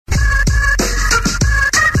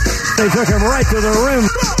They took him right to the rim.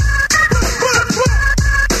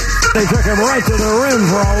 They took him right to the rim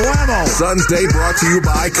for a whammo. Sun's Day brought to you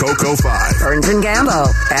by Coco 5. Burns and Gambo,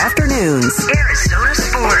 afternoons. Arizona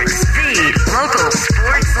Sports, the local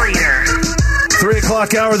sports leader. 3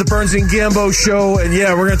 o'clock hour, the Burns and Gambo show. And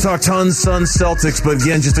yeah, we're going to talk tons Suns Celtics. But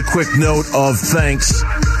again, just a quick note of thanks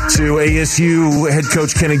to ASU head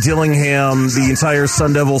coach Kenny Dillingham, the entire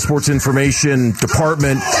Sun Devil Sports Information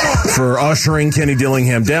Department for ushering Kenny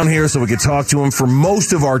Dillingham down here so we could talk to him for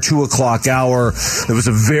most of our 2 o'clock hour. It was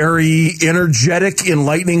a very energetic,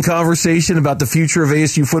 enlightening conversation about the future of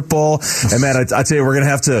ASU football. And man, I tell you, we're going to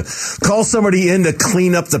have to call somebody in to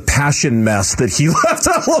clean up the passion mess that he left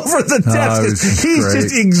all over the desk. He's great.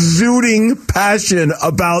 Just exuding passion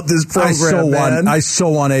about this program, I so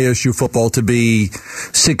want ASU football to be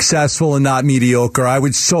successful and not mediocre. I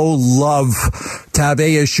would so love to have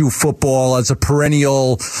ASU football as a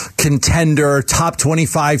perennial contender, top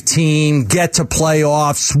 25 team, get to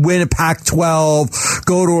playoffs, win a Pac-12,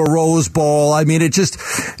 go to a Rose Bowl. I mean, it just,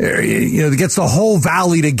 it gets the whole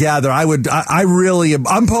valley together.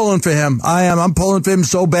 I'm pulling for him. I'm pulling for him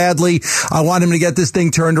so badly. I want him to get this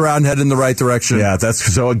thing turned around and head in the right direction. Yeah,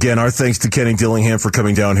 so again, our thanks to Kenny Dillingham for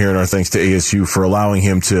coming down here, and our thanks to ASU for allowing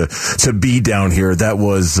him to be down here. That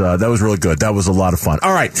was really good. That was a lot of fun.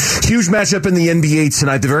 All right, huge matchup in the NBA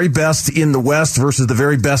tonight. The very best in the West versus the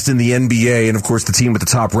very best in the NBA, and of course the team with the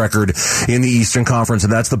top record in the Eastern Conference,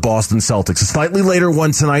 and that's the Boston Celtics. A slightly later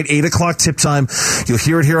one tonight, 8 o'clock tip time. You'll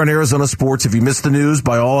hear it here on Arizona Sports. If you missed the news,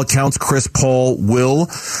 by all accounts, Chris Paul will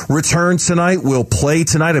return tonight, will play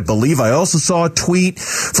tonight. I believe I also saw a tweet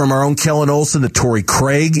from our own Kellen Olson that Torrey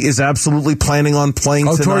Craig is absolutely planning on playing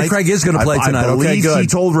tonight. Torrey Craig is going to play tonight. I believe okay, good. He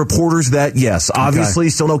told reporters that, yes. Obviously,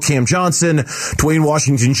 still no Cam Johnson, Dwayne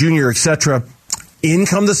Washington Jr., etc. In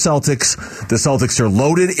come the Celtics. The Celtics are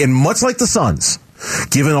loaded, and much like the Suns,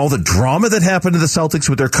 given all the drama that happened to the Celtics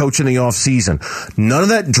with their coach in the offseason, none of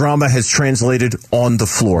that drama has translated on the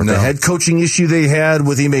floor. No. The head coaching issue they had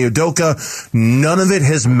with Ime Udoka, none of it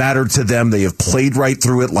has mattered to them. They have played right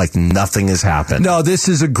through it like nothing has happened. No, this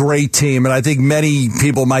is a great team, and I think many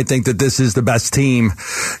people might think that this is the best team,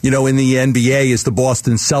 in the NBA is the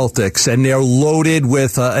Boston Celtics, and they're loaded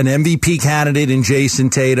with an MVP candidate in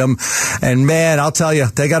Jason Tatum. And man, I'll tell you,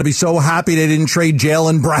 they got to be so happy they didn't trade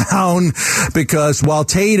Jaylen Brown, because while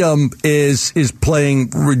Tatum is playing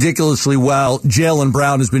ridiculously well, Jaylen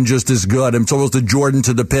Brown has been just as good. And so was the Jordan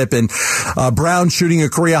to the Pippen. Brown shooting a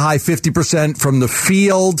career-high 50% from the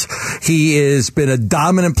field. He has been a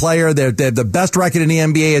dominant player. They're the best record in the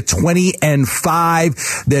NBA at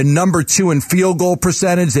 20-5. They're number 2 in field goal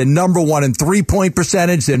percentage. They're number 1 in three-point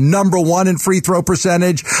percentage. They're number 1 in free throw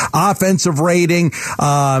percentage. Offensive rating.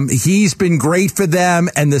 He's been great for them,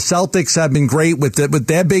 and the Celtics have been great with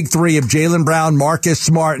their big three of Jaylen Brown, Marcus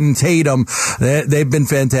Smart, and Tatum. They've been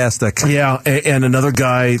fantastic. Yeah, and another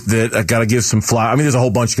guy that I got to give some flowers. I mean, there's a whole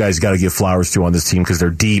bunch of guys got to give flowers to on this team because they're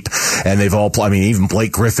deep, and they've all played. I mean, even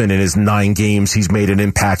Blake Griffin in his 9 games, he's made an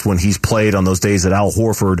impact when he's played on those days that Al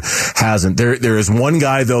Horford hasn't. There is one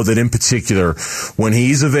guy, though, that in particular, when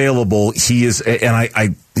he's available, he is,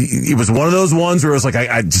 and it was one of those ones where it was like,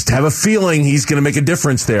 I just have a feeling he's going to make a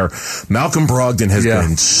difference there. Malcolm Brogdon has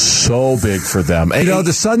been so big for them.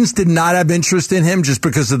 The Suns did not have interest in him just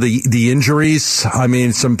because of the injuries. I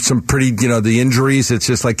mean, some pretty, the injuries. It's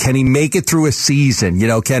just like, can he make it through a season?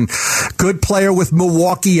 Good player with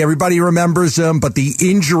Milwaukee. Everybody remembers him, but the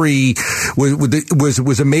injury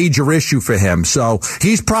was a major issue for him. So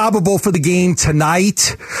he's probable for the game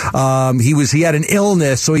tonight. He had an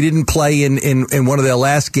illness, so he didn't play in one of their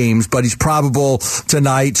last games, but he's probable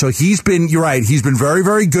tonight. So you're right, he's been very,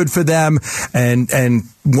 very good for them, and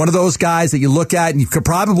one of those guys that you look at and you could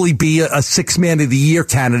probably be a 6-man of the year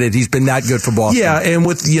candidate. He's been that good for Boston. Yeah, and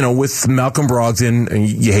with Malcolm Brogdon, and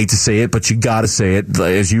you hate to say it, but you got to say it,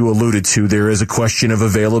 as you alluded to, there is a question of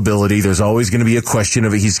availability. There's always going to be a question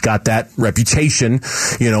of it. He's got that reputation,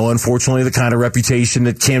 unfortunately, the kind of reputation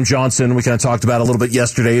that Cam Johnson, we kind of talked about a little bit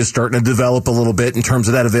yesterday, is starting to develop a little bit in terms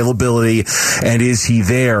of that availability, and is he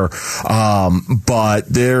there? But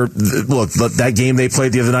that game they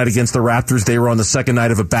played the other night against the Raptors, they were on the second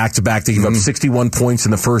night of a back-to-back. They gave up 61 points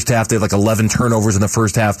in the first half. They had like 11 turnovers in the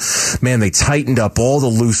first half. Man, they tightened up all the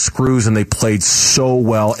loose screws, and they played so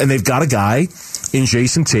well. And they've got a guy in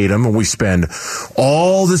Jason Tatum, and we spend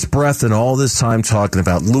all this breath and all this time talking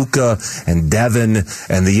about Luka and Devin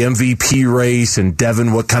and the MVP race and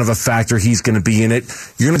Devin, what kind of a factor he's going to be in it.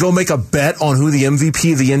 You're going to go make a bet on who the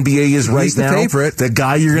MVP of the NBA is right now. He's the favorite. The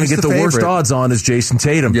guy you're going to get the worst odds on is Jason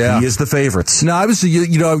Tatum. Yeah. He is the favorites. No, obviously,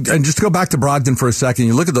 and just to go back to Brogdon for a second,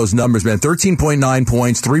 you look at those numbers, man. 13.9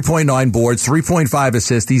 points, 3.9 boards, 3.5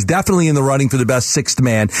 assists. He's definitely in the running for the best sixth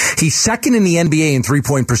man. He's second in the NBA in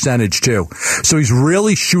three-point percentage, too. So he's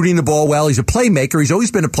really shooting the ball well. He's a playmaker. He's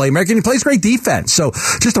always been a playmaker, and he plays great defense. So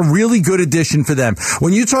just a really good addition for them.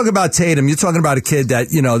 When you talk about Tatum, you're talking about a kid that,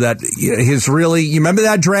 that is really, you remember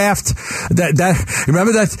that draft?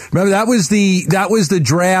 Remember that was the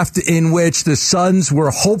draft in which the Suns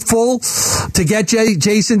were hopeful to get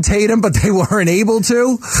Jason Tatum, but they weren't able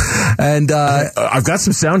to. And I've got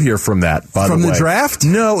some sound here from that, by the way. From the draft?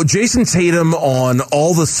 No, Jason Tatum on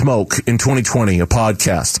All the Smoke in 2020, a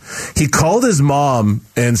podcast. He called his mom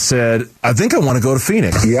and said, I think I want to go to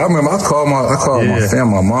Phoenix. Yeah, I remember I called my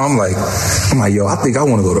family, my mom, I'm like, yo, I think I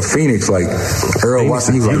want to go to Phoenix. Like, Earl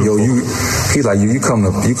Watson, he's like, yo, you come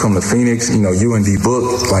to Phoenix, you and D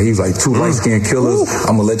Book, like, he's like, two light-skinned killers,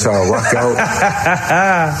 I'm going to let y'all rock out.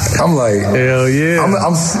 I'm like, hell yeah.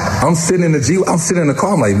 I'm sitting in the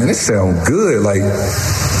car, I'm like, man, this sounds good. Like,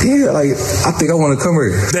 yeah, like, I think I want to come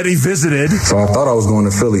here. That he visited. So I thought I was going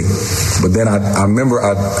to Philly. But then I remember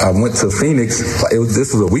I went to Phoenix.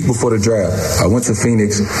 This was a week before the draft. I went to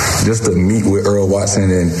Phoenix just to meet with Earl Watson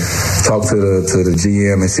and talk to the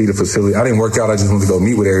GM and see the facility. I didn't work out. I just wanted to go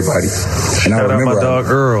meet with everybody. And shout out my dog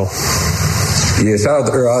Earl. Yeah, shout out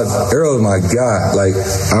to Earl. Earl is my guy. Like,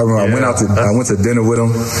 I remember I went to dinner with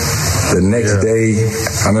him. The next day,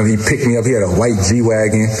 I remember he picked me up. He had a white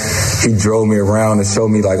G-Wagon. He drove me around and showed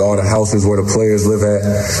me like all the houses where the players live at.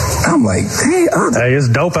 I'm like, hey, it's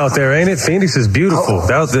dope out there, ain't it? Phoenix is beautiful.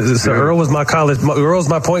 Earl was my Earl's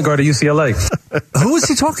my point guard at UCLA. Who is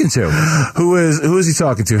he talking to? Who is he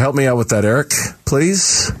talking to? Help me out with that, Eric,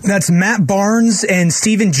 please. That's Matt Barnes and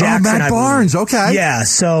Steven Jackson. Oh, Matt Barnes, okay. Yeah,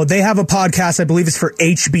 so they have a podcast, I believe it's for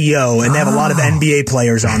HBO, and they have a lot of NBA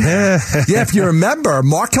players on there. Yeah, if you remember,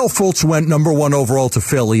 Markelle Fultz went number 1 overall to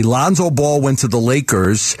Philly. Lonzo Ball went to the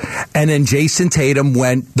Lakers. And then Jason Tatum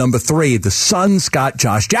went number 3. The Suns got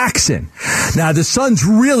Josh Jackson. Now, the Suns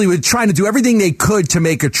really were trying to do everything they could to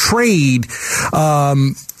make a trade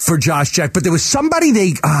for Josh Jackson. But there was somebody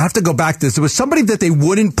I have to go back to this. There was somebody that they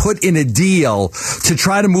wouldn't put in a deal to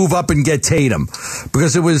try to move up and get Tatum.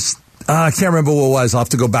 Because it was... I can't remember what it was. I'll have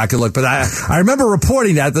to go back and look. But I remember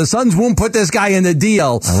reporting that the Suns won't put this guy in the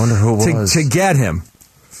deal. I wonder who it was. To get him.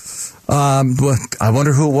 I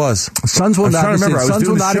wonder who it was. Suns will not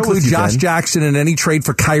include Josh Jackson in any trade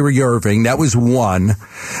for Kyrie Irving. That was one.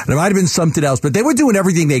 And it might have been something else, but they were doing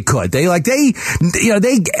everything they could. They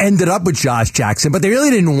ended up with Josh Jackson, but they really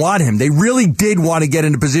didn't want him. They really did want to get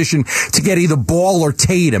in a position to get either Ball or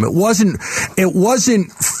Tatum. It wasn't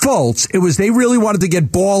Fultz. It was they really wanted to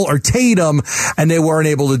get Ball or Tatum, and they weren't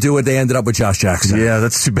able to do it. They ended up with Josh Jackson. Yeah,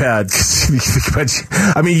 that's too bad.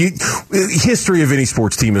 I mean, history of any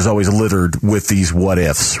sports team is always littered with these what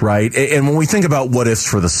ifs, right? And when we think about what ifs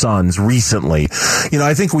for the Suns recently,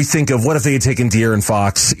 I think we think of what if they had taken De'Aaron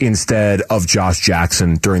Fox instead of Josh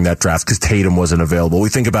Jackson during that draft because Tatum wasn't available. We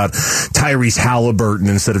think about Tyrese Halliburton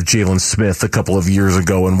instead of Jalen Smith a couple of years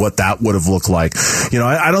ago and what that would have looked like.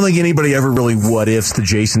 I don't think anybody ever really what ifs the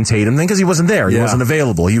Jason Tatum thing because he wasn't there. He wasn't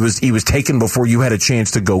available. He was taken before you had a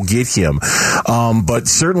chance to go get him. But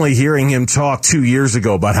certainly hearing him talk 2 years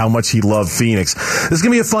ago about how much he loved Phoenix, this is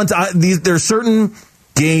going to be a fun time. There's certain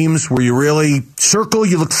games where you really circle,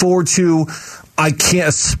 you look forward to. I can't,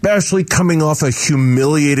 especially coming off a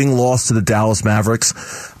humiliating loss to the Dallas Mavericks.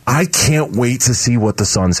 I can't wait to see what the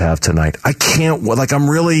Suns have tonight. I can't,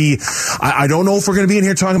 I don't know if we're going to be in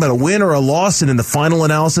here talking about a win or a loss, and in the final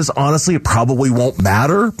analysis, honestly, it probably won't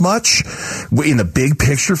matter much in the big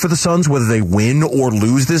picture for the Suns, whether they win or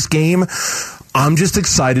lose this game. I'm just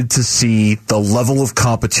excited to see the level of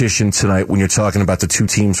competition tonight when you're talking about the two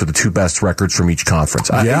teams with the two best records from each conference.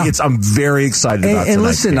 I'm very excited about it. And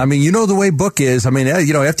listen, game. The way Book is.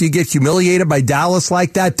 After you get humiliated by Dallas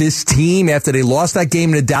like that, this team, after they lost that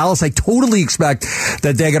game to Dallas, I totally expect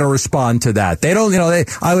that they're going to respond to that. They don't,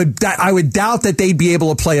 I would doubt that they'd be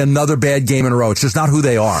able to play another bad game in a row. It's just not who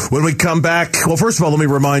they are. When we come back, well, first of all, let me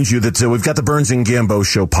remind you that we've got the Burns and Gambo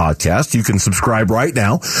Show podcast. You can subscribe right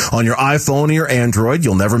now on your iPhone or your Android.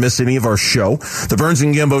 You'll never miss any of our show. The Burns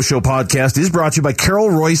and Gambo Show podcast is brought to you by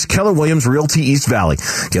Carol Royce, Keller Williams Realty East Valley.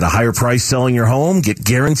 Get a higher price selling your home. Get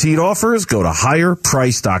guaranteed offers. Go to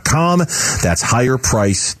higherprice.com. That's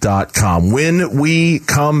higherprice.com. When we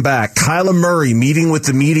come back, Kyler Murray meeting with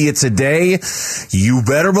the media today. You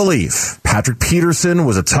better believe Patrick Peterson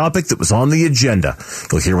was a topic that was on the agenda.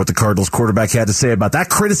 You'll hear what the Cardinals quarterback had to say about that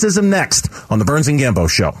criticism next on the Burns and Gambo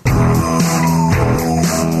Show.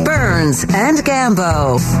 Burns and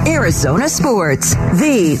Gambo, Arizona Sports,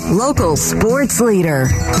 the local sports leader.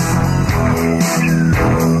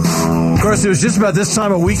 Of course, it was just about this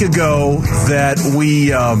time a week ago that we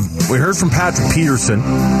heard from Patrick Peterson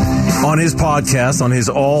on his podcast, on his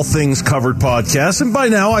All Things Covered podcast. And by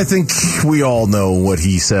now, I think we all know what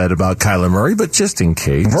he said about Kyler Murray, but just in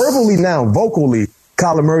case. Verbally now, vocally,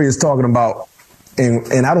 Kyler Murray is talking about,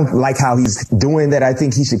 and I don't like how he's doing that. I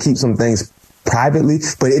think he should keep some things privately,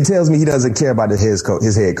 but it tells me he doesn't care about his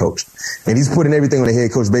head coach. And he's putting everything on the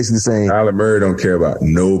head coach, basically saying, Kyler Murray don't care about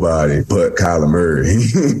nobody but Kyler Murray.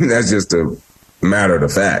 That's just a matter of the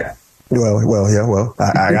fact. Well,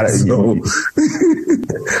 I got to.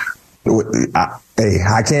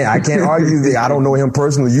 I can't argue that. I don't know him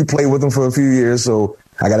personally. You played with him for a few years, so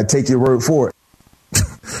I got to take your word for it.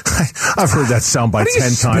 I've heard that soundbite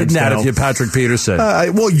 10 times now. Out of you, Patrick Peterson.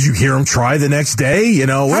 Well, you hear him try the next day,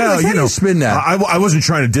 spin that? I wasn't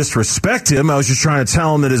trying to disrespect him. I was just trying to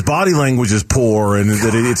tell him that his body language is poor and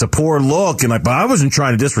that it's a poor look. But I wasn't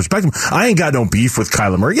trying to disrespect him. I ain't got no beef with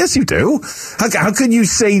Kyler Murray. Yes, you do. How could you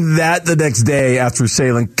say that the next day after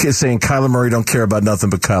saying Kyler Murray don't care about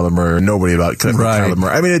nothing but Kyler Murray or nobody about Kyler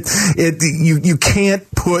Murray? I mean, you can't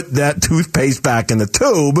put that toothpaste back in the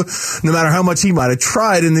tube, no matter how much he might have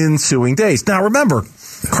tried in the ensuing days. Now, remember,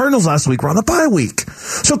 Cardinals last week were on the bye week.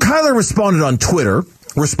 So Kyler responded on Twitter.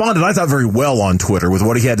 I thought, very well on Twitter with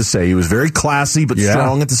what he had to say. He was very classy, but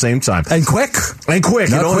strong at the same time. And quick.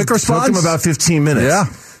 It only took him about 15 minutes. Yeah.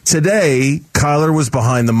 Today, Kyler was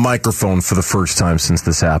behind the microphone for the first time since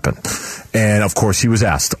this happened. And, of course, he was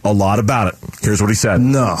asked a lot about it. Here's what he said.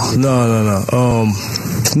 No. I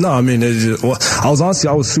mean, I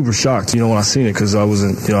was super shocked, when I seen it, because I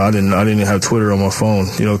wasn't, I didn't have Twitter on my phone.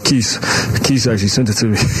 Keith actually sent it to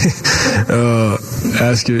me.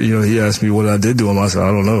 He asked me what I did to him. I said, I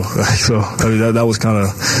don't know. So, I mean, that was kind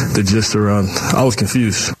of the gist around. I was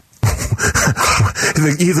confused.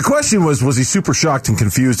 The question was he super shocked and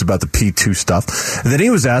confused about the P2 stuff? And then he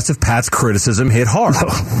was asked if Pat's criticism hit hard.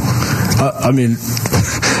 I mean,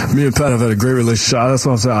 me and Pat have had a great relationship. That's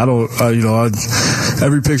what I'm saying.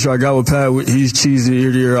 Every picture I got with Pat, he's cheesy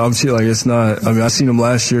ear to ear. I'm cheesy, like it's not. I mean, I seen him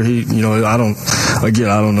last year. I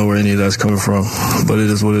don't know where any of that's coming from, but it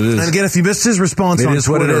is what it is. And again, if you missed his response on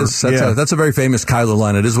Twitter, what it is. That's a very famous Kyler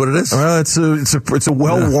line. It is what it is. Well, it's a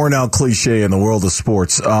well worn out cliche in the world of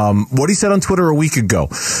sports. What he said on Twitter a week ago,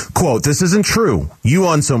 quote, "This isn't true. You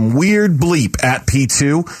on some weird bleep at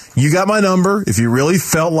P2. You got my number. If you really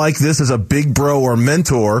felt like this as a big bro or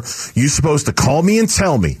mentor, you're supposed to call me and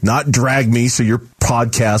tell me, not drag me so your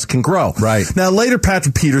podcast can grow." Right. Now, later,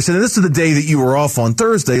 Patrick Peterson, and this is the day that you were off on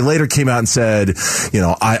Thursday, later came out and said,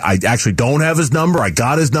 I actually don't have his number. I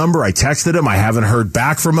got his number. I texted him. I haven't heard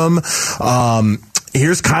back from him.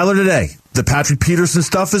 Here's Kyler today. The Patrick Peterson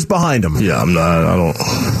stuff is behind him. Yeah, I'm not. I don't.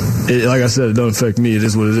 Like I said, it doesn't affect me. It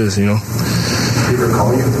is what it is, Did he ever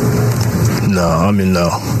call you? No.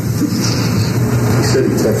 He said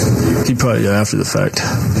he texted you. He probably, after the fact.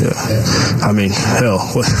 Yeah. I mean, hell,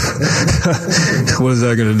 what is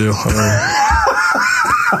that going to do?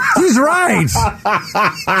 He's right.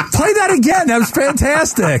 Play that again. That was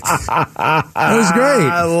fantastic. That was great.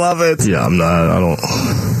 I love it. Yeah, I'm not. I don't.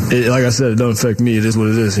 Like I said, it doesn't affect me. It is what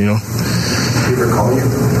it is, Did he ever call you?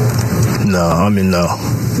 No.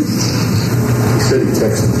 He said he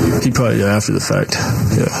texted you. He probably, after the fact.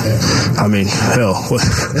 Yeah. I mean, hell,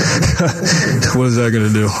 what is that going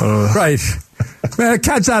to do? Right. Man, the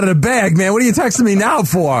cat's out of the bag, man. What are you texting me now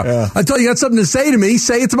for? Yeah. Until you got something to say to me,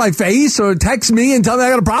 say it to my face or text me and tell me I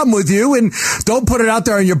got a problem with you and don't put it out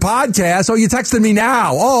there on your podcast. Oh, you're texting me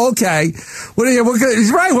now. Oh, okay.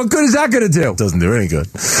 He's right. What good is that going to do? Doesn't do any good.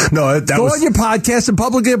 No, Go on your podcast and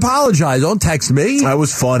publicly apologize. Don't text me. That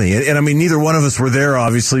was funny. And I mean, neither one of us were there,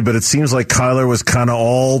 obviously, but it seems like Kyler was kind of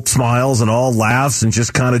all smiles and all laughs and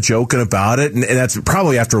just kind of joking about it. And that's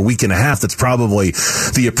probably after a week and a half, that's probably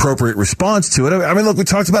the appropriate response to it. I mean, look, we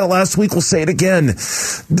talked about it last week. We'll say it again.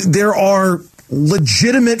 There are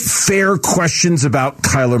legitimate, fair questions about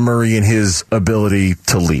Kyler Murray and his ability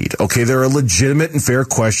to lead. Okay, there are legitimate and fair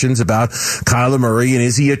questions about Kyler Murray and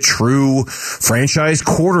is he a true franchise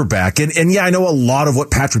quarterback? And yeah, I know a lot of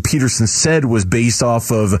what Patrick Peterson said was based off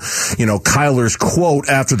of, Kyler's quote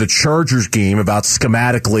after the Chargers game about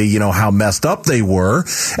schematically, how messed up they were.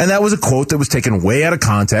 And that was a quote that was taken way out of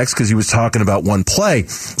context because he was talking about one play.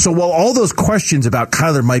 So while all those questions about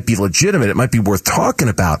Kyler might be legitimate, it might be worth talking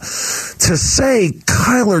about. To say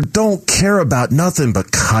Kyler don't care about nothing but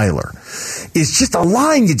Kyler is just a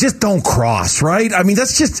line you just don't cross, right? I mean,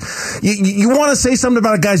 that's just, you want to say something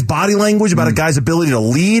about a guy's body language, about a guy's ability to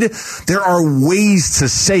lead. There are ways to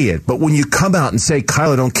say it. But when you come out and say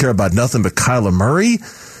Kyler don't care about nothing but Kyler Murray,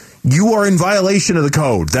 you are in violation of the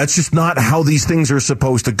code. That's just not how these things are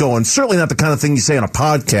supposed to go. And certainly not the kind of thing you say on a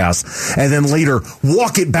podcast and then later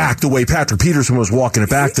walk it back the way Patrick Peterson was walking it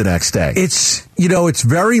back the next day. It's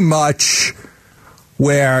very much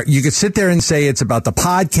where you could sit there and say it's about the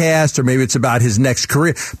podcast or maybe it's about his next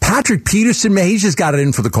career. Patrick Peterson, man, he's just got it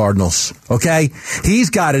in for the Cardinals, okay? He's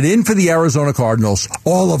got it in for the Arizona Cardinals,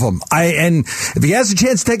 all of them. And if he has a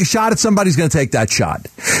chance to take a shot at somebody, he's going to take that shot.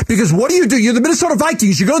 Because what do? You're the Minnesota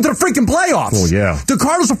Vikings. You're going to the freaking playoffs. Oh, yeah. The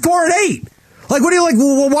Cardinals are 4-8. Like, what are you like?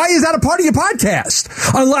 Well, why is that a part of your podcast?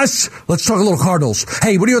 Unless, let's talk a little Cardinals.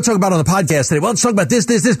 Hey, what are you going to talk about on the podcast today? Well, let's talk about this.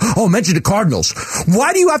 Oh, mention the Cardinals.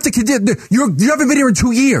 Why do you have to continue? You haven't been here in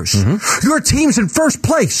 2 years. Mm-hmm. Your team's in first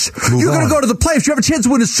place. You're going to go to the playoffs. You have a chance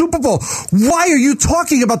to win a Super Bowl. Why are you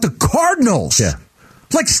talking about the Cardinals? Yeah.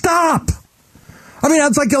 Like, stop. I mean,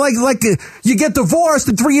 it's like you get divorced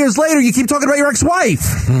and 3 years later you keep talking about your ex-wife.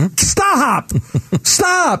 Mm-hmm.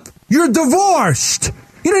 Stop. You're divorced.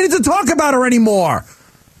 You don't need to talk about her anymore.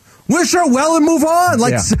 Wish her well and move on.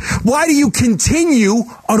 Why do you continue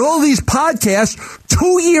on all these podcasts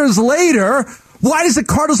 2 years later? Why does the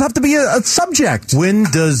Cardinals have to be a subject? When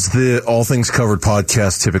does the All Things Covered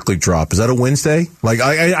podcast typically drop? Is that a Wednesday? Like,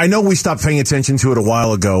 I know we stopped paying attention to it a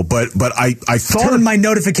while ago, but I thought... Turned my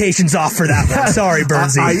notifications off for that one. Sorry,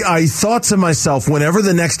 Bernsey. I thought to myself, whenever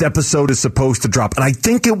the next episode is supposed to drop, and I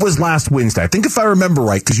think it was last Wednesday. I think if I remember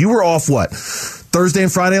right, because you were off, what, Thursday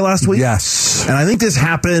and Friday last week? Yes. And I think this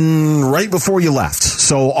happened right before you left.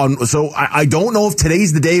 So I don't know if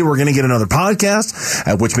today's the day we're going to get another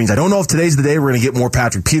podcast, which means I don't know if today's the day we're going to get more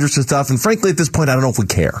Patrick Peterson stuff. And frankly, at this point, I don't know if we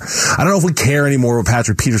care. I don't know if we care anymore what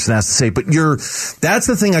Patrick Peterson has to say, but that's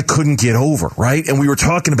the thing I couldn't get over, right? And we were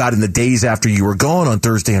talking about in the days after you were gone on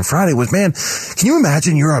Thursday and Friday was, man, can you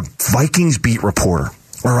imagine you're a Vikings beat reporter?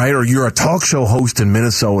 All right, or you're a talk show host in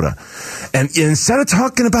Minnesota. And instead of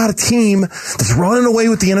talking about a team that's running away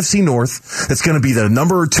with the NFC North, that's going to be the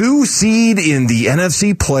number 2 seed in the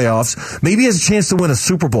NFC playoffs, maybe has a chance to win a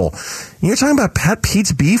Super Bowl. And you're talking about Pat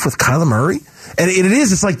Pete's beef with Kyler Murray? And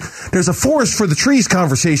it's like there's a forest for the trees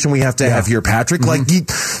conversation we have to have here, Patrick. Mm-hmm.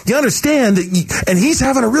 Like, you understand that, and he's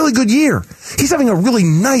having a really good year. He's having a really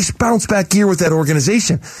nice bounce back year with that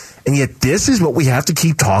organization. And yet this is what we have to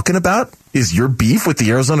keep talking about, is your beef with the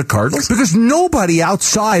Arizona Cardinals? Because nobody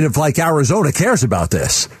outside of, like, Arizona cares about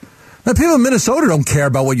this. Now, people in Minnesota don't care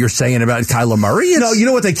about what you're saying about Kyler Murray. No, you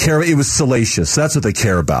know what they care about? It was salacious. That's what they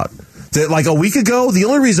care about. Like a week ago, the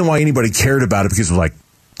only reason why anybody cared about it because it was like,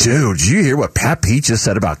 dude, did you hear what Pat Pete just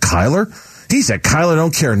said about Kyler? He said Kyler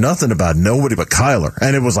don't care nothing about nobody but Kyler.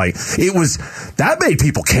 And it was that made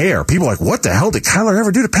people care. People were like, what the hell did Kyler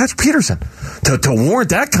ever do to Patrick Peterson to warrant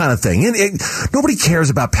that kind of thing? And nobody cares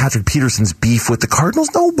about Patrick Peterson's beef with the Cardinals.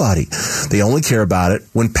 Nobody. They only care about it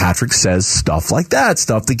when Patrick says stuff like that,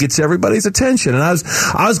 stuff that gets everybody's attention. And I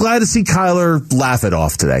was glad to see Kyler laugh it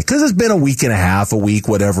off today because it's been a week and a half, a week,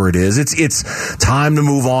 whatever it is. It's time to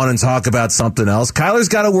move on and talk about something else. Kyler's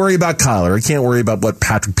got to worry about Kyler. He can't worry about what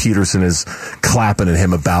Patrick Peterson is clapping at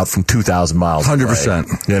him about from 2,000 miles 100%. away,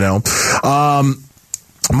 you know.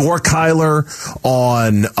 More Kyler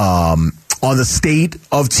on the state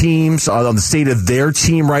of teams, on the state of their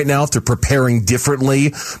team right now, if they're preparing differently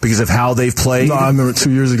because of how they've played. No, I remember 2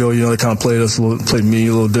 years ago, they kind of played me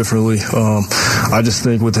a little differently. I just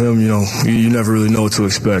think with him, you never really know what to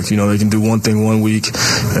expect. They can do one thing one week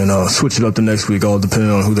and switch it up the next week, all depending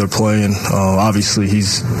on who they're playing. Obviously,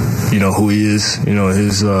 he's, who he is.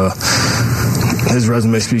 His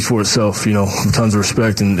resume speaks for itself, tons of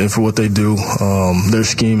respect and for what they do, their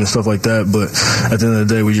scheme and stuff like that. But at the end of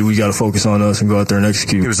the day, we got to focus on us and go out there and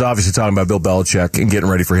execute. He was obviously talking about Bill Belichick and getting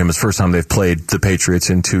ready for him. It's the first time they've played the Patriots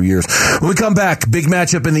in 2 years. When we come back, big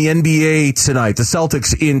matchup in the NBA tonight. The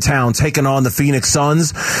Celtics in town taking on the Phoenix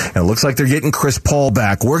Suns. And it looks like they're getting Chris Paul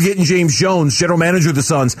back. We're getting James Jones, general manager of the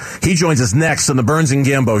Suns. He joins us next on the Burns and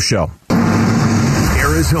Gambo Show.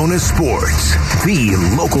 Arizona Sports, the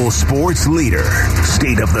local sports leader.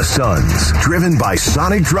 State of the Suns, driven by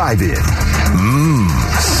Sonic Drive-In.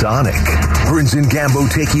 Sonic. Burns and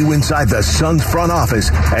Gambo take you inside the Suns front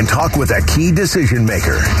office and talk with a key decision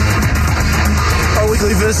maker. Our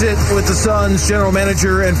weekly visit with the Suns general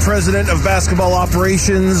manager and president of basketball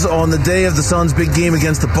operations on the day of the Suns' big game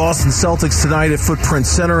against the Boston Celtics tonight at Footprint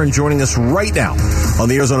Center. And joining us right now on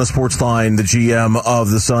the Arizona Sports Line, the GM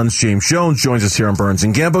of the Suns, James Jones, joins us here on Burns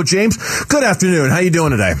and Gambo. James, good afternoon. How you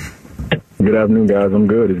doing today? Good afternoon, guys. I'm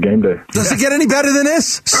good. It's game day. Does it get any better than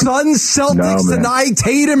this? Suns, Celtics tonight,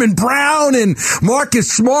 Tatum and Brown and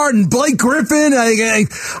Marcus Smart and Blake Griffin.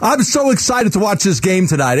 I'm so excited to watch this game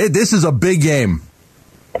tonight. This is a big game.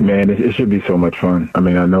 Man, it should be so much fun. I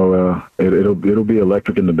mean, I know it'll be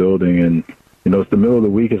electric in the building, and it's the middle of the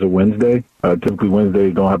week. It's a Wednesday. Typically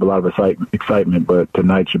Wednesdays don't have a lot of excitement, but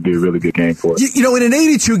tonight should be a really good game for us. In an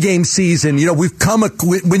 82-game season, we've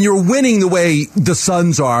when you're winning the way the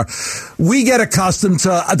Suns are, we get accustomed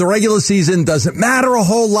to the regular season doesn't matter a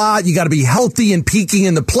whole lot. You got to be healthy and peaking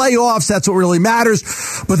in the playoffs. That's what really matters.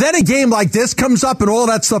 But then a game like this comes up, and all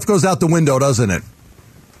that stuff goes out the window, doesn't it?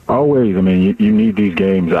 Always. I mean, you need these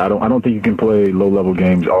games. I don't think you can play low-level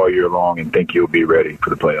games all year long and think you'll be ready for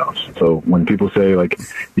the playoffs. So when people say,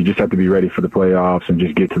 you just have to be ready for the playoffs and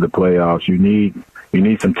just get to the playoffs, you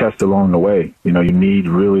need some tests along the way. You need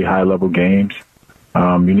really high-level games.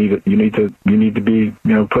 You need to be,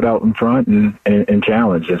 put out in front and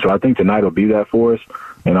challenged. And so I think tonight will be that for us.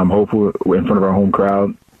 And I'm hopeful in front of our home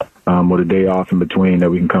crowd, with a day off in between, that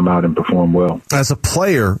we can come out and perform well. As a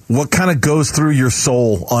player, what kind of goes through your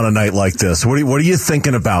soul on a night like this? What are you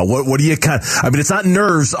thinking about? What do you it's not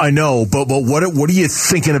nerves, I know, but what are you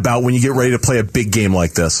thinking about when you get ready to play a big game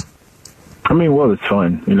like this? I mean, well, it's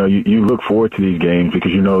fun. You look forward to these games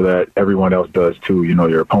because you know that everyone else does too.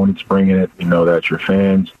 Your opponent's bringing it. You know that your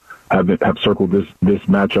fans have circled this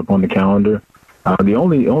matchup on the calendar. The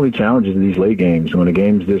only challenge is these late games. When a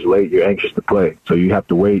game's this late, you're anxious to play, so you have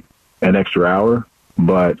to wait an extra hour,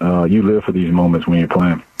 but you live for these moments when you're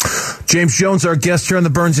playing. James Jones, our guest here on the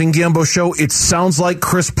Burns and Gambo Show. It sounds like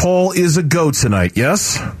Chris Paul is a go tonight,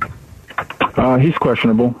 yes? He's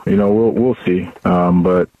questionable. We'll see.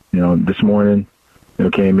 But, this morning,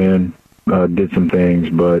 came in, did some things,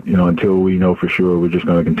 but, until we know for sure, we're just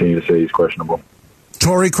going to continue to say he's questionable.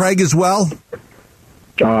 Torrey Craig as well?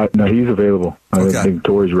 No, he's available. Okay. I think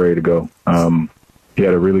Torrey's ready to go. He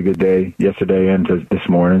had a really good day yesterday and this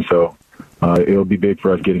morning, so it'll be big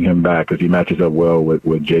for us getting him back because he matches up well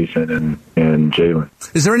with Jason and Jalen.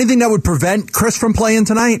 Is there anything that would prevent Chris from playing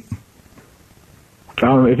tonight?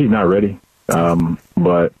 If he's not ready.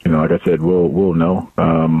 But, like I said, we'll know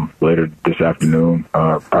later this afternoon,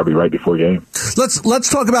 probably right before game. Let's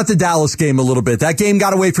talk about the Dallas game a little bit. That game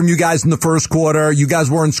got away from you guys in the first quarter. You guys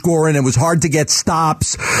weren't scoring. It was hard to get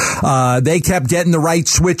stops. They kept getting the right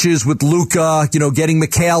switches with Luka, getting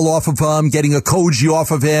McHale off of him, getting Okogie off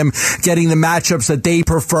of him, getting the matchups that they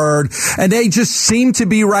preferred. And they just seem to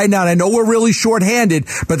be right now, and I know we're really shorthanded,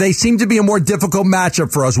 but they seem to be a more difficult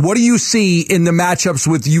matchup for us. What do you see in the matchups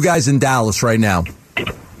with you guys in Dallas right now?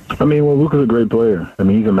 I mean, well, Luka's a great player. I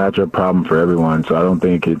mean, he's a matchup problem for everyone, so I don't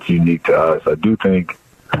think it's unique to us. I do think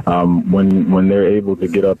when they're able to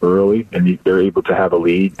get up early and they're able to have a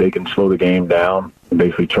lead, they can slow the game down and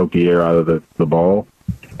basically choke the air out of the ball,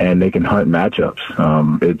 and they can hunt matchups.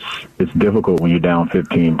 It's difficult when you're down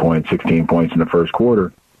 15 points, 16 points in the first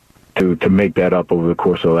quarter to make that up over the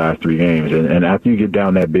course of the last three games. And after you get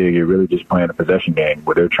down that big, you're really just playing a possession game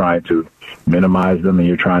where they're trying to minimize them and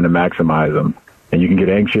you're trying to maximize them. And you can get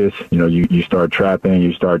anxious, you start trapping,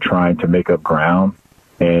 you start trying to make up ground,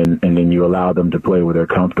 and then you allow them to play where they're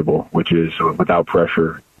comfortable, which is without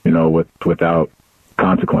pressure, without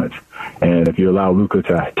consequence. And if you allow Luka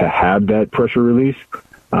to have that pressure release,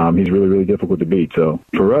 he's really, really difficult to beat. So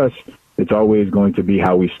for us, it's always going to be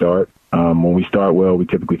how we start. When we start well, we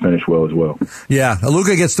typically finish well as well. Yeah,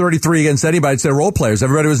 Luka gets 33 against anybody. It's their role players.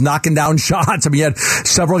 Everybody was knocking down shots. I mean, you had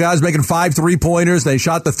several guys making 5 3-pointers. They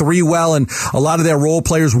shot the 3 well, and a lot of their role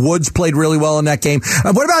players, Woods, played really well in that game.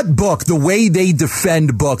 What about Book, the way they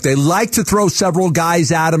defend Book? They like to throw several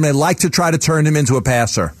guys at him. They like to try to turn him into a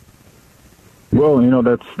passer. Well,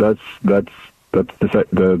 that's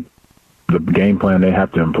the game plan they have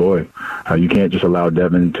to employ. You can't just allow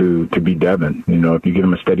Devin to be Devin. If you give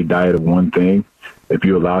him a steady diet of one thing, if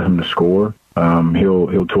you allow him to score,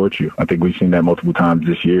 he'll torch you. I think we've seen that multiple times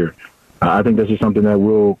this year. I think that's just something that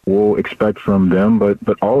we'll expect from them, but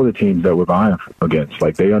all of the teams that we're vying against,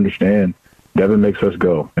 they understand Devin makes us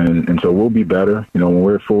go, and so we'll be better. When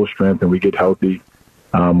we're at full strength and we get healthy,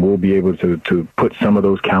 we'll be able to put some of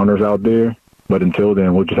those counters out there But until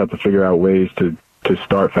then, we'll just have to figure out ways to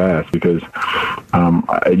start fast, because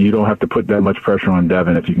you don't have to put that much pressure on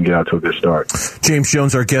Devin if you can get out to a good start. James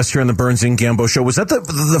Jones, our guest here on the Burns and Gambo Show. Was that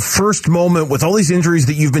the first moment with all these injuries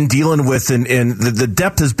that you've been dealing with, and the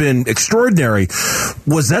depth has been extraordinary?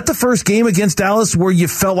 Was that the first game against Dallas where you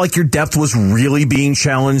felt like your depth was really being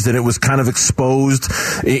challenged, and it was kind of exposed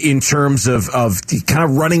in terms of kind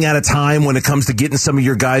of running out of time when it comes to getting some of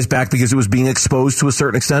your guys back because it was being exposed to a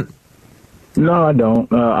certain extent? No, I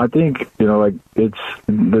don't. I think, it's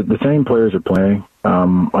the same players are playing.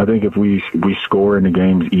 I think if we score in the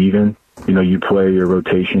games even, you play your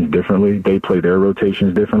rotations differently. They play their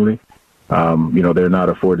rotations differently. They're not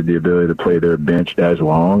afforded the ability to play their bench as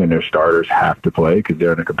long, and their starters have to play because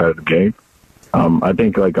they're in a competitive game. I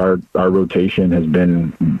think our rotation has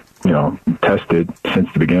been, tested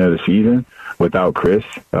since the beginning of the season. Without Chris,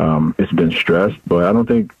 it's been stressed, but I don't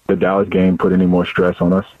think the Dallas game put any more stress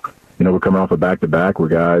on us. We're coming off a back-to-back where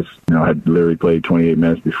guys, had literally played 28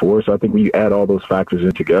 minutes before. So I think we add all those factors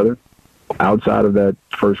in together. Outside of that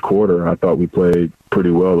first quarter, I thought we played pretty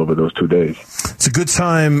well over those 2 days. It's a good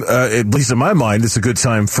time, at least in my mind, it's a good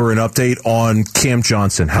time for an update on Cam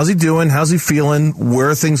Johnson. How's he doing? How's he feeling? Where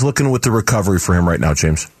are things looking with the recovery for him right now,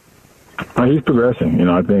 James? He's progressing.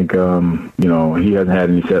 I think, he hasn't had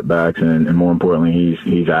any setbacks, and more importantly,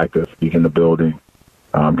 he's active. He's in the building.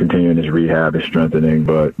 Continuing his rehab, his strengthening,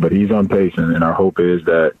 but he's on pace, and our hope is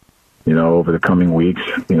that, over the coming weeks,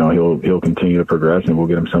 he'll continue to progress, and we'll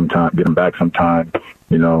get him back sometime,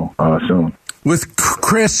 soon. With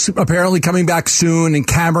Chris apparently coming back soon and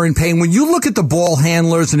Cameron Payne, when you look at the ball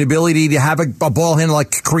handlers and the ability to have a ball handler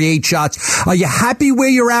like create shots, are you happy where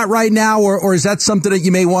you're at right now, or is that something that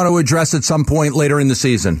you may want to address at some point later in the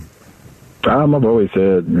season? I've always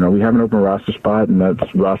said, we have an open roster spot, and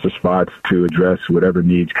that's roster spots to address whatever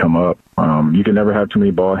needs come up. You can never have too many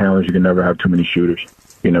ball handlers. You can never have too many shooters.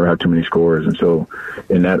 You can never have too many scorers. And so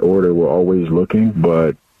in that order, we're always looking.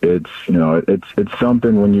 But it's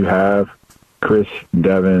something when you have Chris,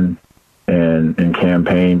 Devin, and Cam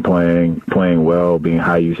Payne playing well, being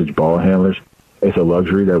high-usage ball handlers. It's a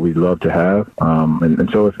luxury that we'd love to have. And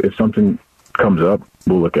so if something comes up,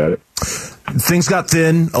 we'll look at it. Things got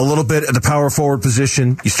thin a little bit at the power forward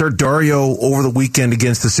position. You start Dario over the weekend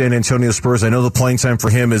against the San Antonio Spurs. I know the playing time for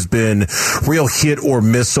him has been real hit or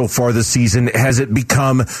miss so far this season. Has it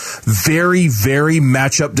become very, very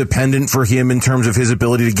matchup dependent for him in terms of his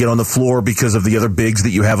ability to get on the floor because of the other bigs that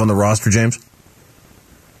you have on the roster, James?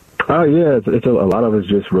 Yeah, it's a lot of it's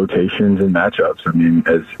just rotations and matchups. I mean,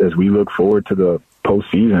 as we look forward to the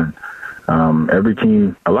postseason,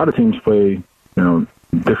 a lot of teams play,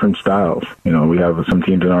 different styles. We have some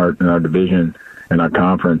teams in our division, in our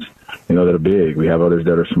conference, that are big. We have others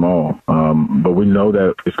that are small. But we know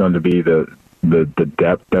that it's going to be the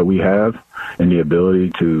depth that we have and the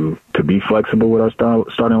ability to be flexible with our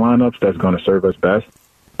starting lineups that's going to serve us best,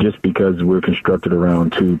 just because we're constructed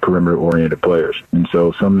around two perimeter-oriented players. And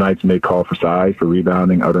so some nights may call for size, for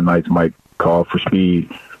rebounding. Other nights might call for speed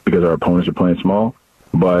because our opponents are playing small.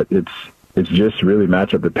 But it's just really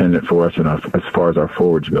matchup dependent for us as far as our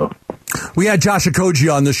forwards go. We had Josh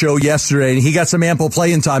Okogie on the show yesterday, and he got some ample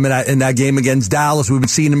playing time in that game against Dallas. We've been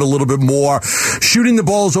seeing him a little bit more. Shooting the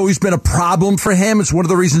ball has always been a problem for him. It's one of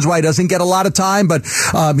the reasons why he doesn't get a lot of time, but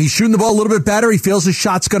he's shooting the ball a little bit better. He feels his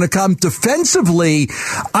shot's going to come. Defensively,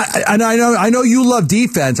 I know you love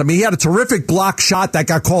defense. I mean, he had a terrific block shot that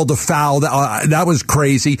got called a foul. That was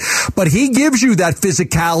crazy. But he gives you that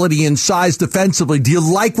physicality and size defensively. Do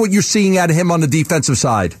you like what you're seeing out of him on the defensive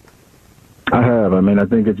side? I have. I mean, I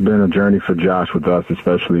think it's been a journey for Josh with us,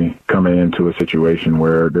 especially coming into a situation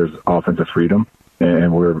where there's offensive freedom,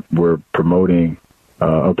 and we're promoting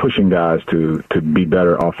or pushing guys to be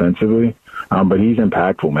better offensively. But he's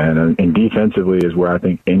impactful, man. And defensively is where I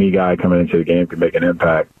think any guy coming into the game can make an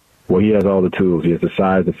impact. Well, he has all the tools. He has the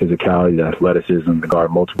size, the physicality, the athleticism to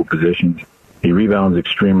guard multiple positions. He rebounds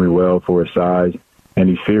extremely well for his size, and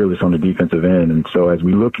he's fearless on the defensive end. And so as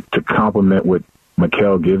we look to complement what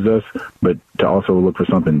Mikal gives us, but to also look for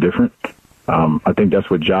something different, I think that's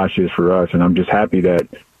what Josh is for us. And I'm just happy that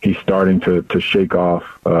he's starting to shake off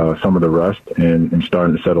some of the rust and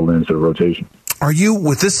starting to settle into the rotation. Are you,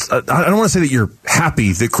 with this, I don't want to say that you're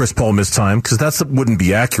happy that Chris Paul missed time, because that wouldn't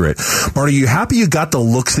be accurate. But are you happy you got the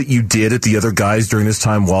looks that you did at the other guys during this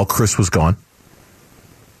time while Chris was gone?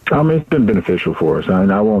 I mean, it's been beneficial for us.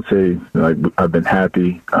 And I won't say like I've been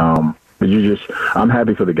happy. I'm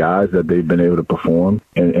happy for the guys that they've been able to perform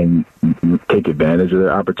and take advantage of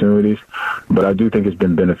their opportunities. But I do think it's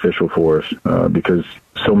been beneficial for us because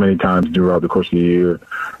so many times throughout the course of the year,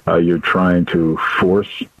 you're trying to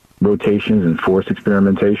force rotations and force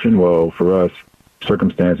experimentation. Well, for us,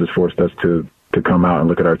 circumstances forced us to come out and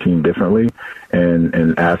look at our team differently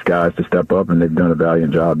and ask guys to step up, and they've done a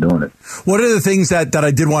valiant job doing it. One of the things that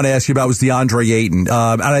I did want to ask you about was DeAndre Ayton.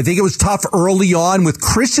 And I think it was tough early on with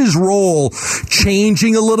Chris's role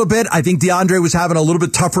changing a little bit. I think DeAndre was having a little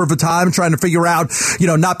bit tougher of a time trying to figure out,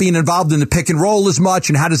 not being involved in the pick and roll as much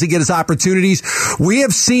and how does he get his opportunities. We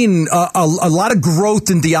have seen a lot of growth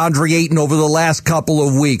in DeAndre Ayton over the last couple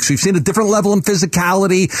of weeks. We've seen a different level in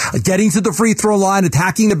physicality, getting to the free throw line,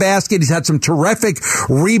 attacking the basket. He's had some terrific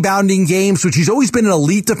rebounding games, which he's always been an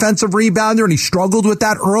elite defensive rebounder, and he struggled with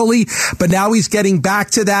that early, but now he's getting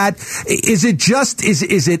back to that. Is it just,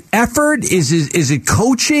 is it effort? Is it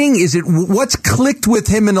coaching? What's clicked with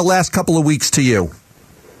him in the last couple of weeks to you?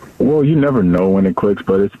 Well, you never know when it clicks,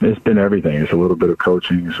 but it's been everything. It's a little bit of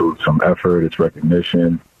coaching, it's some effort, it's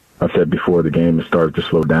recognition. I said before the game has started to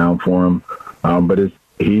slow down for him, but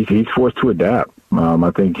he's forced to adapt.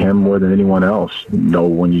 I think him more than anyone else.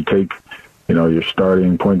 When you take your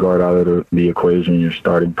starting point guard out of the equation, your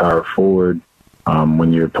starting power forward,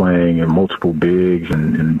 when you're playing in multiple bigs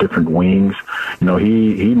and different wings,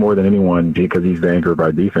 he more than anyone, because he's the anchor of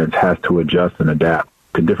our defense, has to adjust and adapt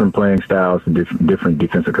to different playing styles and different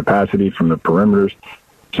defensive capacity from the perimeters.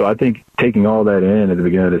 So I think taking all that in at the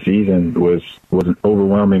beginning of the season was an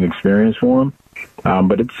overwhelming experience for him.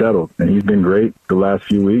 But it's settled, and he's been great the last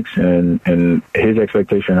few weeks, and his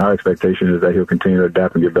expectation, our expectation, is that he'll continue to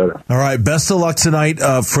adapt and get better. All right, best of luck tonight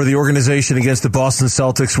for the organization against the Boston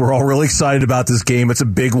Celtics. We're all really excited about this game. It's a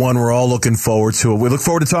big one. We're all looking forward to it. We look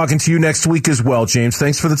forward to talking to you next week as well, James.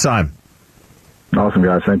 Thanks for the time. Awesome,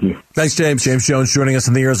 guys. Thank you. Thanks, James. James Jones joining us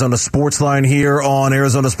in the Arizona Sports Line here on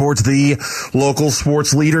Arizona Sports, the local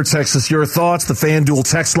sports leader. Text us your thoughts. The FanDuel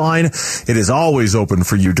text line, it is always open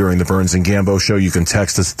for you during the Burns and Gambo show. You can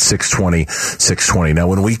text us at 620-620. Now,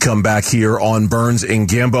 when we come back here on Burns and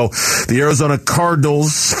Gambo, the Arizona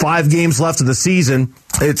Cardinals, 5 games left of the season.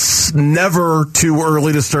 It's never too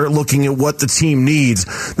early to start looking at what the team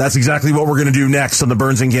needs. That's exactly what we're going to do next on the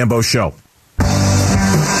Burns and Gambo show.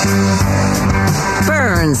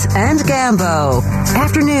 Burns and Gambo.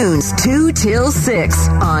 Afternoons 2 till 6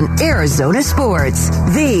 on Arizona Sports,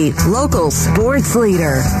 the local sports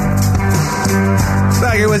leader.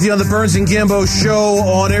 Back here with you on the Burns and Gambo show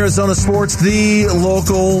on Arizona Sports, the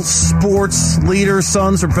local sports leader.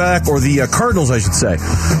 Suns are back, or the Cardinals, I should say.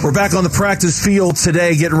 We're back on the practice field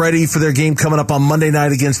today, getting ready for their game coming up on Monday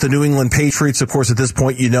night against the New England Patriots. Of course, at this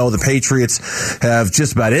point, the Patriots have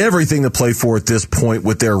just about everything to play for at this point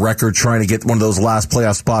with their record, trying to get one of those last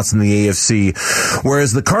playoff spots in the AFC.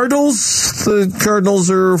 Whereas the Cardinals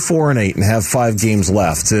are 4-8 and have 5 games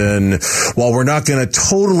left. And while we're not going to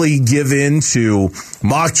totally give in to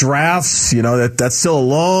mock drafts, that's still a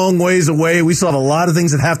long ways away. We still have a lot of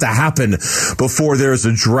things that have to happen before there's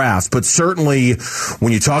a draft. But certainly,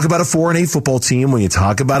 when you talk about a 4-8 football team, when you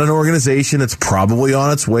talk about an organization that's probably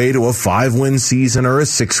on its way to a 5-win season or a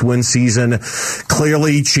 6-win season,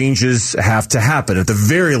 clearly changes have to happen. At the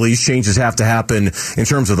very least, changes have to happen in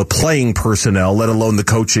terms of the playing personnel, let alone the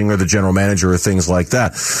coaching or the general manager or things like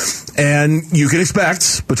that. And you can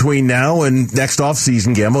expect between now and next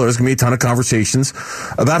offseason, Gamble, there's going to be a ton of conversations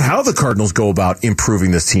about how the Cardinals go about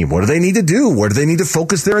improving this team. What do they need to do? What do they need to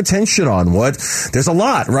focus their attention on? There's a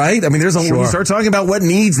lot, right? I mean, when you start talking about what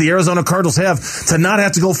needs the Arizona Cardinals have to not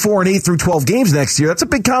have to go 4-8 through 12 games next year, that's a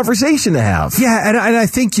big conversation to have. Yeah, and I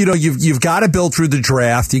think, you've got to build through the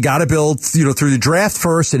draft. You got to build, through the draft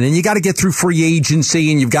first, and then you got to get through free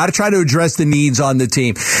agency, and you've got to try to address the needs on the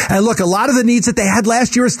team. And look, a lot of the needs that they had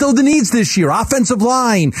last year are still the needs this year. Offensive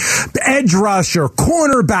line, edge rusher,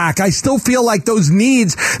 cornerback. I still feel like those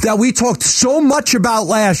needs that we talked so much about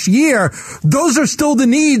last year, those are still the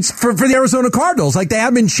needs for the Arizona Cardinals. Like, they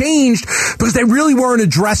haven't changed because they really weren't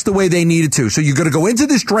addressed the way they needed to. So you're going to go into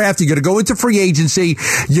this draft, you're going to go into free agency,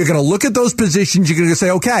 you're going to look at those positions, you're going to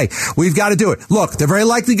say, okay, we've got to do it. Look, they're very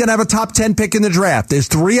likely going to have a top 10 pick in the draft. There's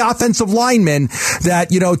 3 offensive linemen that,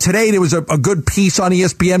 today there was a good piece on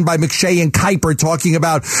ESPN by McShay and Kuiper talking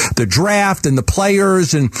about the draft and the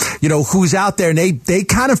players and, who's out there. And they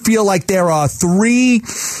kind of feel like there are 3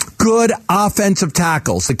 good offensive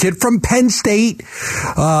tackles. The kid from Penn State,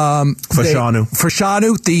 Fashanu,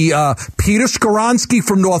 the Peter Skoronski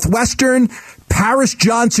from Northwestern, Paris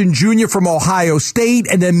Johnson Jr. from Ohio State,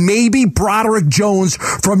 and then maybe Broderick Jones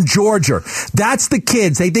from Georgia. That's the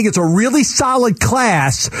kids. They think it's a really solid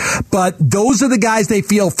class, but those are the guys they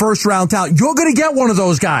feel first-round talent. You're going to get one of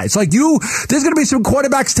those guys. There's going to be some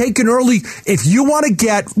quarterbacks taken early. If you want to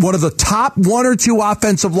get one of the top one or two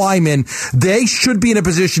offensive linemen, they should be in a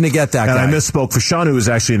position to get that guy. And I misspoke. Fashanu is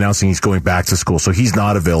actually announcing he's going back to school, so he's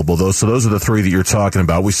not available. So those are the three that you're talking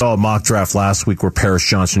about. We saw a mock draft last week where Paris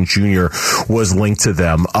Johnson Jr. was linked to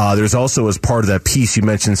them. There's also, as part of that piece, you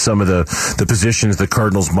mentioned some of the positions the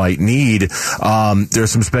Cardinals might need.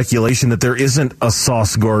 There's some speculation that there isn't a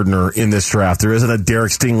Sauce Gardner in this draft. There isn't a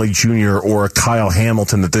Derek Stingley Jr. or a Kyle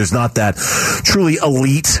Hamilton, that there's not that truly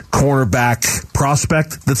elite cornerback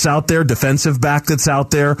prospect that's out there, defensive back that's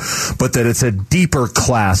out there, but that it's a deeper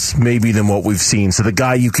class maybe than what we've seen. So the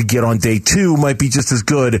guy you could get on day 2 might be just as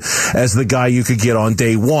good as the guy you could get on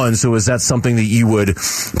day 1. So is that something that you would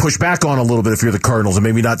push back on a little bit if you're the Cardinals and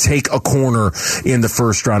maybe not take a corner in the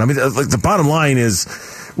first round? I mean, like, the bottom line is,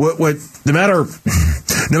 no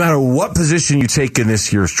matter what position you take in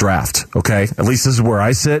this year's draft, okay, at least this is where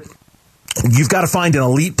I sit, you've got to find an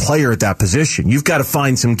elite player at that position. You've got to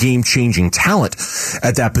find some game-changing talent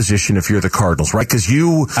at that position if you're the Cardinals, right? Because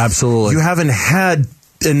you haven't had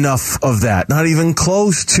enough of that, not even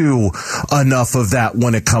close to enough of that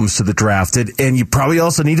when it comes to the draft. And you probably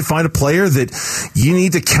also need to find a player that you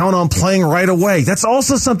need to count on playing right away. That's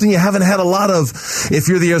also something you haven't had a lot of if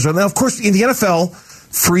you're the Arizona. Now, of course, in the NFL,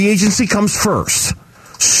 free agency comes first.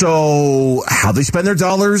 So how they spend their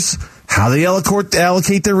dollars, how they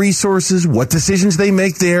allocate their resources, what decisions they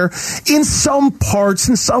make there, in some parts,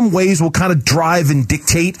 in some ways, will kind of drive and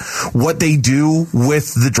dictate what they do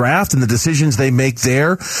with the draft and the decisions they make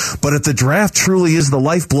there. But if the draft truly is the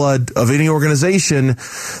lifeblood of any organization,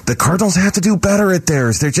 the Cardinals have to do better at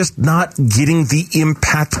theirs. They're just not getting the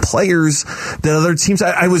impact players that other teams.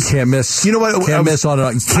 Can't miss. You know what? Can't miss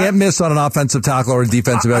on an offensive tackle or a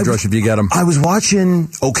defensive edge rush if you get them. I was watching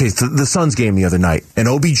the Suns game the other night, and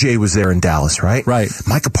OBJ was there in Dallas, right? Right.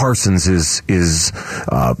 Micah Parsons is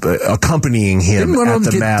accompanying him at the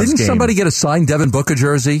Mavs game. Didn't somebody get a signed Devin Booker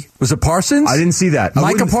jersey? Was it Parsons? I didn't see that.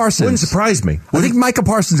 Micah Parsons. Wouldn't surprise me. I think Micah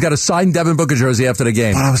Parsons got a signed Devin Booker jersey after the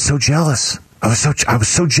game. But I was so jealous. I was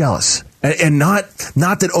so jealous. And not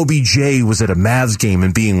that OBJ was at a Mavs game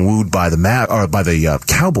and being wooed by the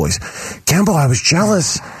Cowboys. Gambo, I was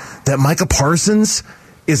jealous that Micah Parsons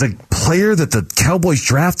is a player that the Cowboys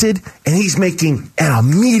drafted, and he's making an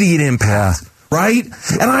immediate impact, right?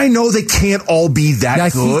 And I know they can't all be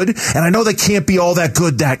that good, and I know they can't be all that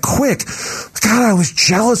good that quick. God, I was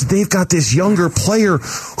jealous they've got this younger player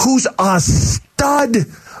who's a stud,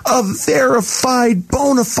 a verified,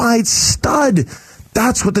 bona fide stud.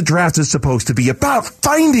 That's what the draft is supposed to be about,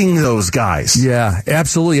 finding those guys. Yeah,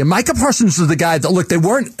 absolutely. And Micah Parsons was the guy that, look, they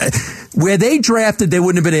weren't, where they drafted, they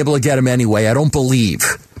wouldn't have been able to get him anyway, I don't believe.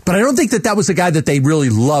 But I don't think that was the guy that they really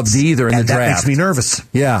loved either in the draft. That makes me nervous.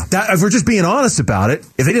 Yeah. If we're just being honest about it,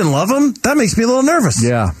 if they didn't love him, that makes me a little nervous.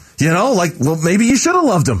 Yeah. Maybe you should have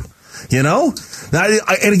loved him, Now,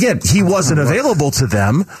 and again, he wasn't available to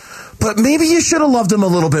them, but maybe you should have loved him a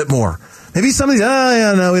little bit more. Maybe somebody's, we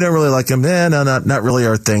don't really like him. No, not really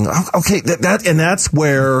our thing. Okay, and that's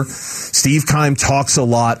where Steve Keim talks a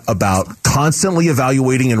lot about constantly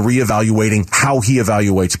evaluating and reevaluating how he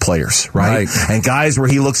evaluates players, right? And guys where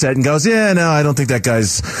he looks at and goes, I don't think that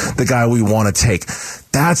guy's the guy we want to take.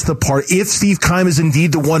 That's the part. If Steve Keim is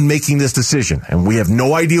indeed the one making this decision, and we have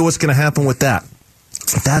no idea what's going to happen with that,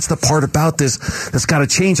 that's the part about this that's got to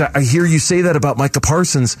change. I hear you say that about Micah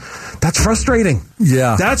Parsons. That's frustrating.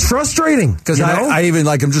 Yeah. That's frustrating. Because I even,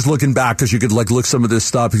 I'm just looking back because you could, look some of this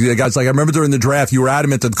stuff. Guys, I remember during the draft, you were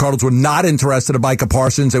adamant that the Cardinals were not interested in Micah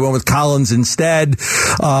Parsons. They went with Collins instead.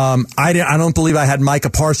 I don't believe I had Micah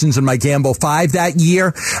Parsons in my Gambo 5 that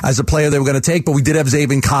year as a player they were going to take, but we did have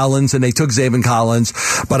Zaven Collins, and they took Zaven Collins.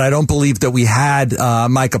 But I don't believe that we had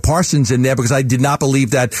Micah Parsons in there because I did not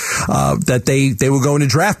believe that they were going to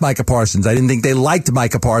draft Micah Parsons. I didn't think they liked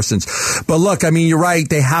Micah Parsons. But look, you're right.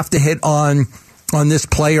 They have to hit on this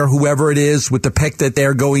player, whoever it is, with the pick that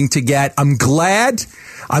they're going to get. I'm glad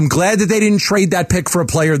that they didn't trade that pick for a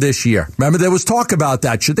player this year. Remember, there was talk about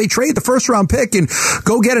that. Should they trade the first-round pick and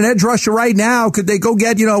go get an edge rusher right now? Could they go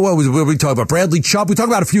get, what we talk about? Bradley Chubb? We talk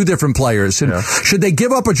about a few different players. And should they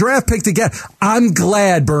give up a draft pick to get? I'm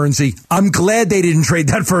glad, Bernsey. I'm glad they didn't trade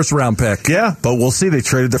that first-round pick. Yeah, but we'll see. They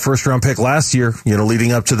traded the first-round pick last year,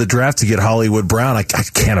 leading up to the draft to get Hollywood Brown. I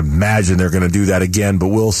can't imagine they're going to do that again, but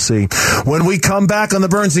we'll see. When we come come back on the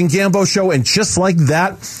Burns and Gambo show, and just like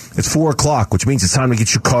that, it's 4 o'clock, which means it's time to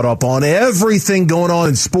get you caught up on everything going on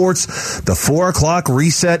in sports. The 4 o'clock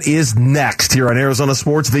reset is next here on Arizona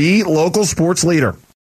Sports, the local sports leader.